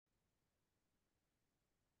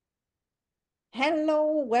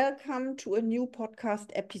Hello, welcome to a new podcast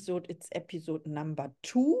episode. It's episode number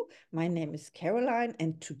 2. My name is Caroline,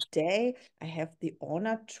 and today I have the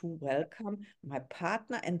honor to welcome my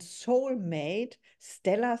partner and soulmate,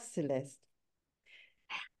 Stella Celeste.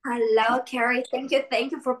 Hello, Carrie. Thank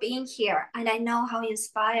you for being here. And I know how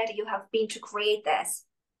inspired you have been to create this.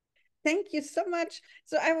 Thank you so much.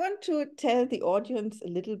 So, I want to tell the audience a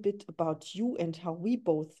little bit about you and how we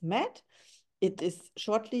both met. It is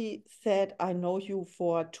shortly said, I know you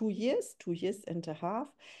for 2 years and a half,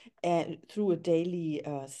 and through a daily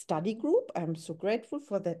study group. I'm so grateful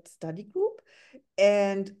for that study group.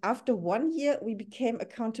 And after 1 year, we became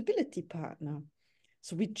accountability partner.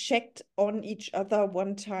 So we checked on each other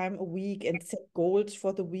one time a week and set goals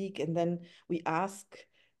for the week. And then we ask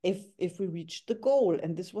if we reached the goal.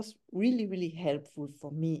 And this was really, really helpful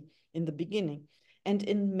for me in the beginning. And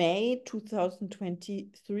in May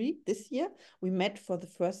 2023, this year, we met for the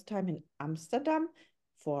first time in Amsterdam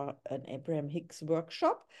for an Abraham Hicks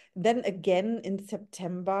workshop. Then again in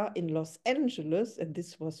September in Los Angeles, and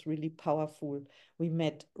this was really powerful. We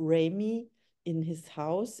met Rami in his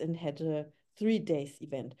house and had a 3 days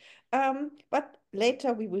event. But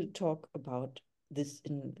later we will talk about this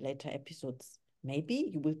in later episodes.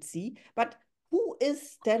 Maybe you will see. But who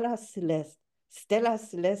is Stella Celeste? Stella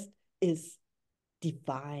Celeste is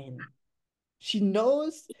divine. She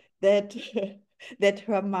knows that that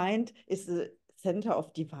her mind is the center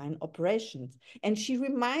of divine operations. And she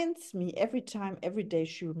reminds me every time, every day,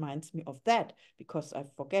 she reminds me of that because I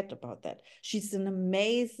forget about that. She's an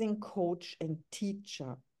amazing coach and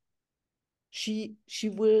teacher. She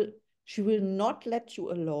will not let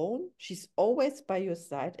you alone. She's always by your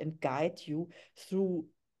side and guide you through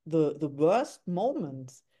the worst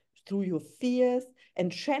moments, through your fears, and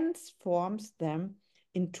transforms them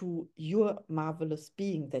into your marvelous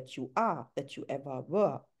being that you are, that you ever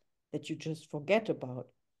were, that you just forget about.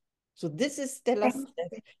 So this is Stella Thank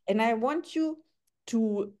Steph, you. and I want you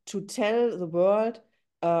to tell the world,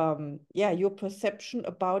 yeah, your perception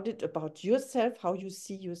about it, about yourself, how you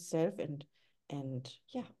see yourself, and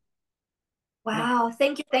yeah, now. Wow.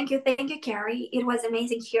 Thank you, Carrie. It was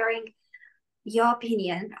amazing hearing your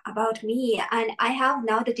opinion about me. And I have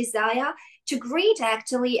now the desire to greet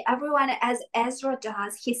actually everyone as Ezra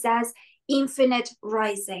does. He says, infinite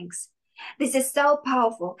risings. This is so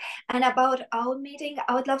powerful. And about our meeting,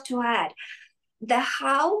 I would love to add the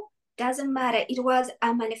how doesn't matter. It was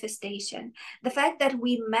a manifestation. The fact that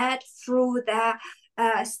we met through the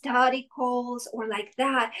study calls or like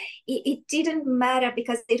that, it didn't matter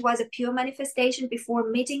because it was a pure manifestation before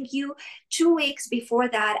meeting you. 2 weeks before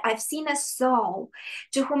that, I've seen a soul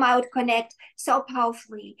to whom I would connect so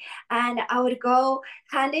powerfully. And I would go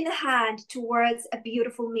hand in hand towards a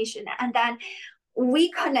beautiful mission. And then we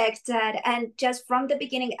connected, and just from the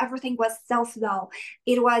beginning everything was self-love.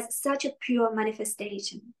 It was such a pure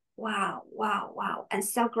manifestation. Wow, wow, wow, and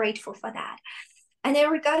so grateful for that. And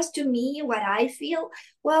in regards to me, what I feel,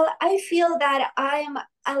 well, I feel that I am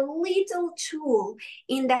a little tool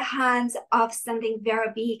in the hands of something very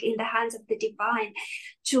big, in the hands of the divine,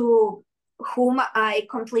 to whom I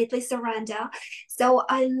completely surrender. So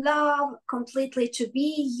I love completely to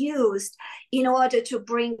be used in order to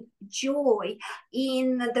bring joy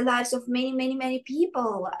in the lives of many, many, many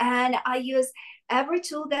people. And I use every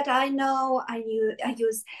tool that I know. I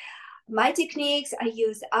use my techniques, I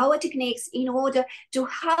use our techniques in order to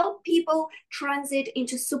help people transit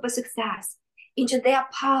into super success, into their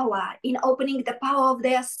power, in opening the power of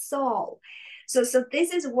their soul. So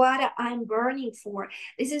this is what I'm burning for.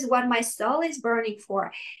 This is what my soul is burning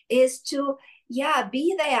for, is to, yeah,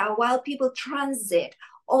 be there while people transit,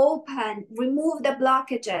 open, remove the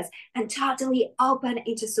blockages, and totally open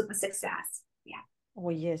into super success. Yeah. Oh,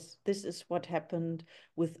 yes, this is what happened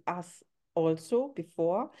with us also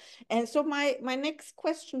before. And so my next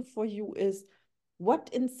question for you is, what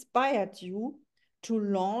inspired you to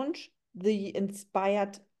launch the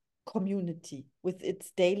Inspired community with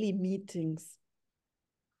its daily meetings?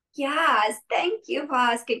 Yes, thank you for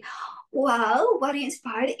asking. Well, what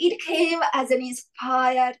inspired? It came as an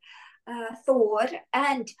inspired thought.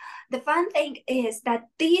 And the fun thing is that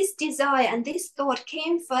this desire and this thought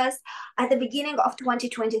came first at the beginning of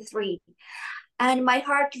 2023. And my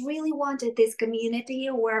heart really wanted this community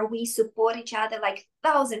where we support each other like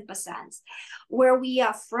 1,000%, where we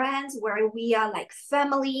are friends, where we are like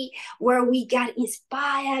family, where we get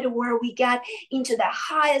inspired, where we get into the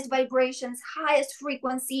highest vibrations, highest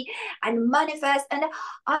frequency, and manifest. And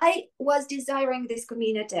I was desiring this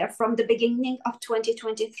community from the beginning of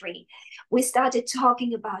 2023. We started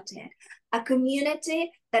talking about it. a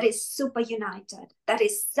community that is super united, that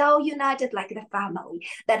is so united like the family,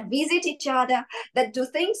 that visit each other, that do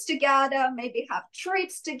things together, maybe have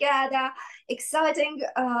trips together, exciting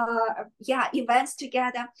events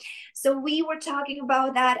together. So we were talking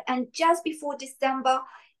about that, and just before December,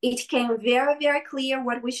 it came very, very clear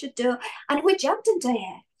what we should do, and we jumped into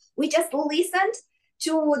it. We just listened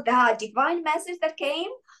to the divine message that came.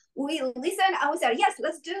 We listened and we said, yes,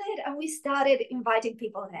 let's do it. And we started inviting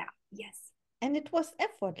people there. Yes. And it was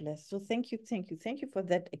effortless. So thank you, thank you, thank you for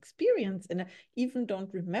that experience. And I even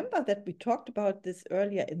don't remember that we talked about this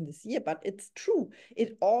earlier in this year, but it's true.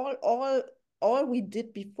 It all we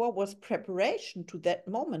did before was preparation to that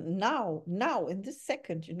moment. Now, in this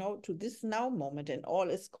second, to this now moment, and all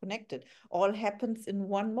is connected. All happens in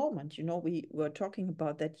one moment. We were talking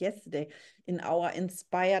about that yesterday in our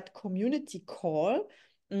inspired community call,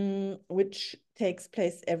 which takes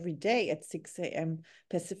place every day at 6 a.m.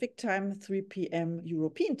 Pacific time, 3 p.m.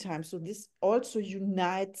 European time. So this also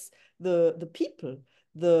unites the people,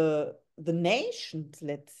 the nations,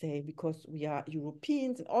 let's say, because we are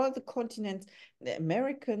Europeans and all the continents, the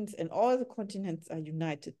Americans and all the continents are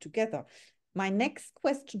united together. My next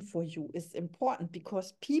question for you is important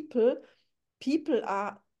because people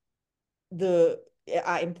are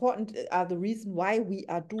important, are the reason why we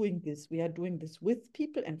are doing this. We are doing this with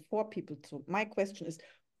people and for people. So my question is,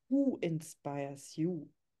 who inspires you?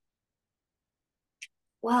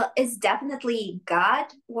 Well, it's definitely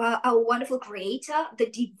God, a wonderful creator, the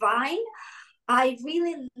divine. I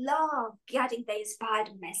really love getting the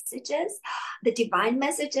inspired messages, the divine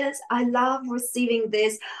messages. I love receiving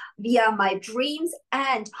this via my dreams,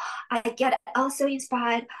 and I get also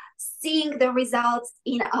inspired seeing the results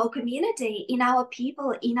in our community, in our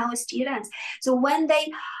people, in our students. So when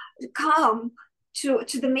they come to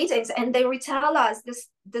the meetings and they retell us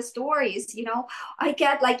the stories, I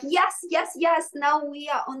get like, yes, now we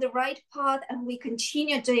are on the right path and we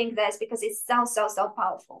continue doing this because it's so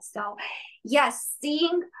powerful. So yes,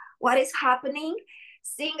 seeing what is happening,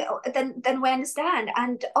 seeing, then we understand.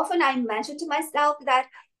 And often I mention to myself that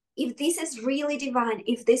if this is really divine,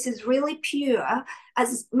 if this is really pure,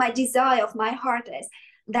 as my desire of my heart is,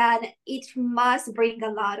 then it must bring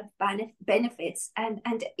a lot of benefits, and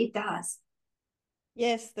it does.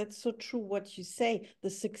 Yes, that's so true what you say. The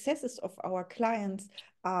successes of our clients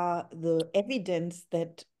are the evidence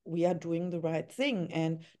that we are doing the right thing,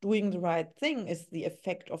 and doing the right thing is the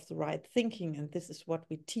effect of the right thinking, and this is what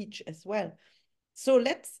we teach as well. So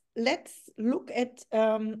let's look at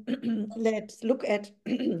let's look at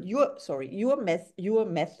your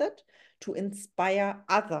method to inspire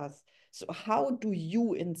others. So how do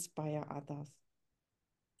you inspire others?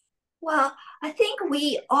 Well, I think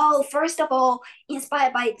we all, first of all,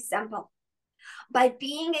 inspire by example. By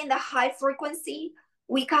being in the high frequency,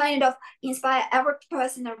 we kind of inspire every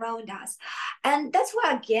person around us. And that's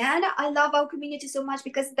why, again, I love our community so much,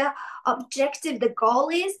 because the objective, the goal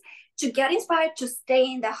is to get inspired to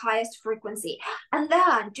stay in the highest frequency. And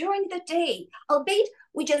then during the day, albeit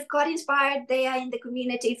we just got inspired there in the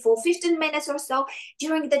community for 15 minutes or so,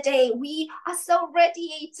 during the day, we are so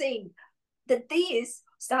radiating that this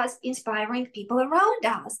starts inspiring people around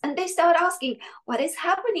us, and they start asking, what is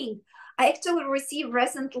happening? I actually received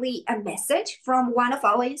recently a message from one of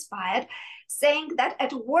our inspired saying that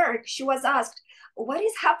at work she was asked, what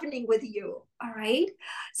is happening with you? All right.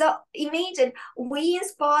 So imagine, we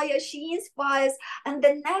inspire, she inspires, and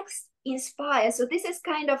the next inspires. So this is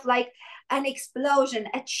kind of like an explosion,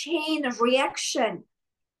 a chain of reaction,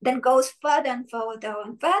 then goes further and further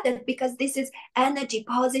and further, because this is energy,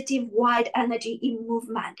 positive, wide energy in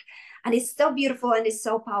movement. And it's so beautiful and it's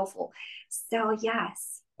so powerful. So,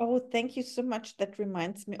 yes. Oh, thank you so much. That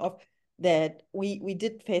reminds me of that we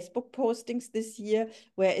did Facebook postings this year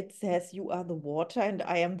where it says you are the water and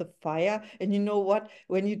I am the fire. And you know what?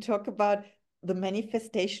 When you talk about the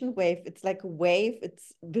manifestation wave, it's like a wave,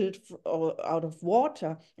 it's built out of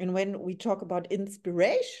water. And when we talk about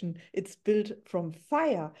inspiration, it's built from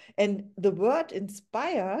fire. And the word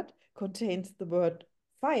inspired contains the word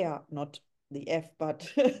fire, not the F, but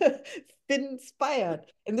inspired.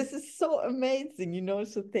 And this is so amazing.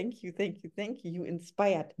 So thank you, thank you, thank you. You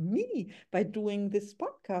inspired me by doing this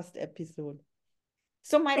podcast episode.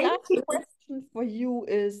 So my Thank last you. question for you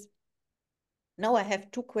is, now I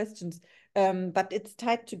have two questions, but it's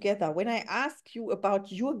tied together. When I ask you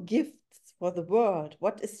about your gifts for the world,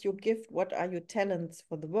 what is your gift? What are your talents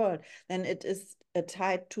for the world? Then it is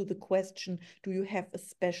tied to the question, do you have a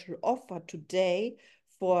special offer today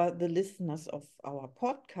for the listeners of our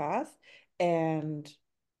podcast? And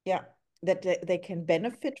yeah, that they can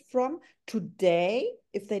benefit from today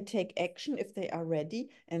if they take action, if they are ready.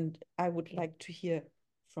 And I would like to hear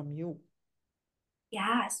from you.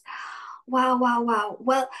 Yes. Wow, wow, wow.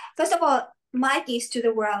 Well, first of all, my gifts to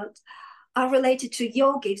the world are related to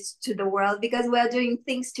your gifts to the world because we're doing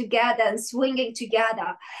things together and swinging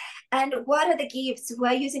together. And what are the gifts?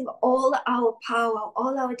 We're using all our power,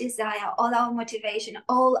 all our desire, all our motivation,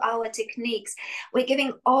 all our techniques. We're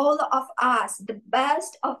giving all of us, the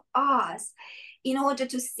best of us, in order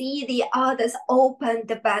to see the others open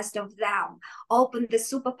the best of them, open the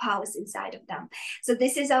superpowers inside of them. So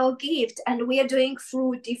this is our gift. And we are doing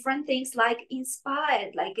through different things like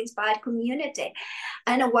inspired community.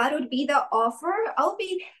 And what would be the offer? I'll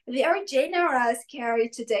be very generous, Carrie,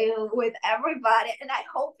 today with everybody. And I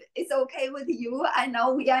hope it's okay with you. I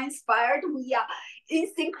know we are inspired. We are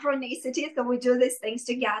in synchronicity. So we do these things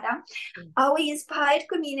together. Our inspired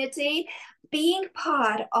community, being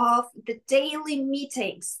part of the daily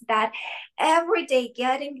meetings that every day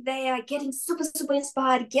getting there, getting super, super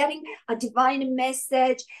inspired, getting a divine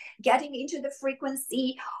message, getting into the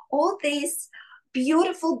frequency, all these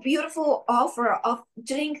beautiful offer of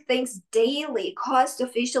doing things daily cost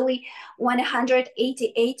officially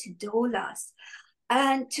 $188.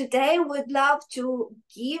 And today would love to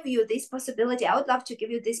give you this possibility. I would love to give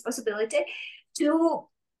you this possibility to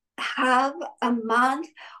have a month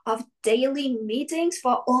of daily meetings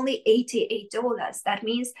for only $88. That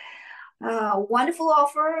means wonderful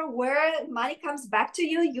offer where money comes back to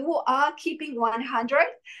you. You are keeping 100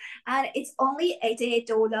 and it's only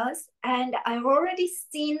 $88. And I've already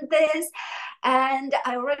seen this and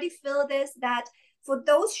I already feel this, that for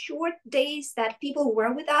those short days that people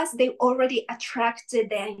were with us, they already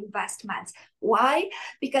attracted their investments. Why?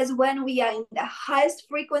 Because when we are in the highest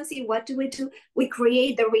frequency, what do? We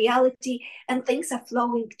create the reality and things are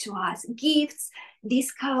flowing to us. Gifts,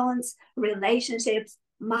 discounts, relationships,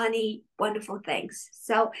 money, wonderful things.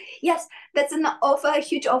 So yes, that's an offer, a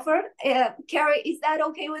huge offer. Carrie, is that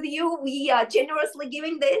okay with you? We are generously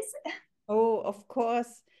giving this. Oh, of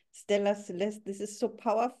course, Stella, Celeste, this is so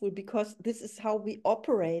powerful because this is how we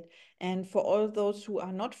operate. And for all those who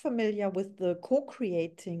are not familiar with the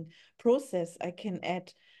co-creating process, I can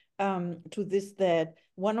add to this that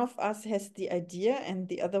one of us has the idea and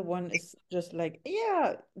the other one is just like,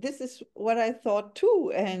 yeah, this is what I thought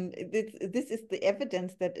too. And this is the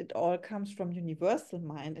evidence that it all comes from universal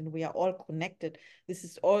mind and we are all connected. This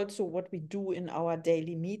is also what we do in our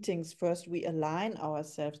daily meetings. First, we align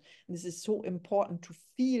ourselves. This is so important to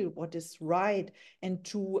feel what is right and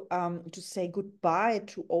to say goodbye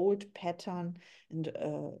to old pattern and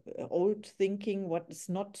old thinking, what is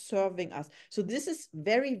not serving us. So this is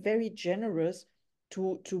very, very generous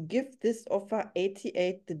to give this offer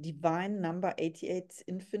 88, the divine number 88 is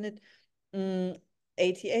infinite,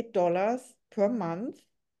 $88 per month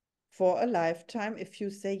for a lifetime. If you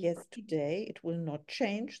say yes today, it will not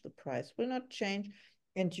change. The price will not change.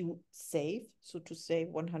 And you save, so to say,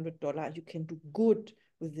 $100. You can do good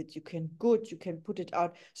with it. You can put it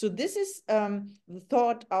out. So this is the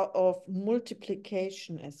thought of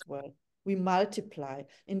multiplication as well. We multiply.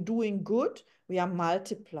 In doing good, we are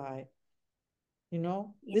multiply. You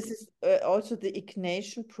know, this is also the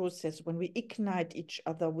ignition process. When we ignite each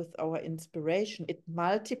other with our inspiration, it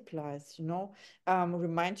multiplies, you know.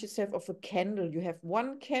 Remind yourself of a candle. You have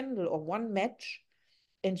one candle or one match,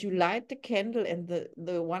 and you light the candle, and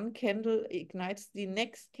the one candle ignites the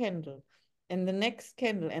next candle, and the next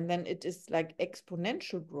candle, and then it is like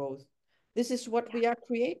exponential growth. This is what we are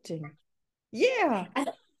creating. Yeah.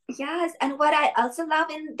 And yes, and what I also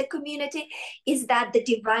love in the community is that the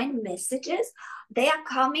divine messages, they are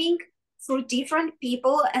coming through different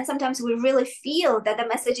people, and sometimes we really feel that the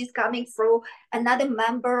message is coming through another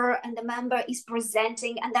member and the member is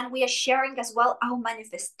presenting, and then we are sharing as well our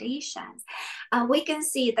manifestations, and we can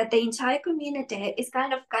see that the entire community is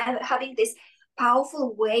kind of having this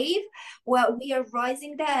powerful wave where we are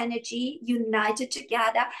rising the energy united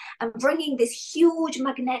together and bringing this huge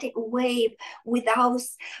magnetic wave with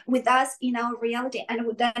us in our reality,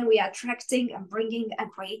 and then we are attracting and bringing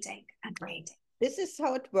and creating. This is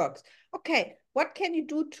how it works. Okay, what can you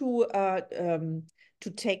do to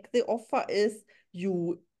take the offer is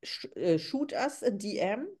you shoot us a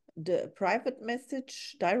DM, the private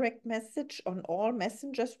message, direct message on all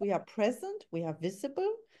messengers. We are present, we are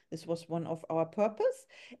visible. This was one of our purpose.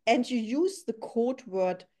 And you use the code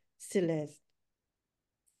word Celeste.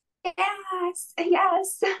 Yes.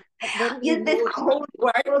 Then we Use this know code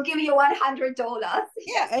word, we'll give you $100.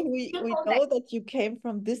 yeah, and we know that you came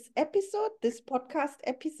from this episode, this podcast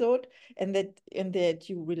episode, and that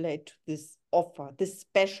you relate to this offer, this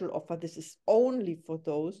special offer. This is only for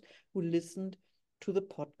those who listened to the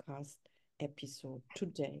podcast episode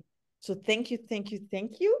today. So thank you, thank you,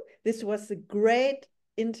 thank you. This was a great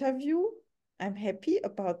interview. I'm happy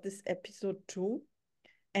about this episode too.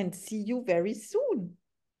 And see you very soon.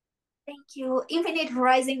 Thank you. Infinite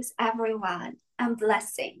risings, everyone, and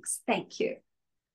blessings. Thank you.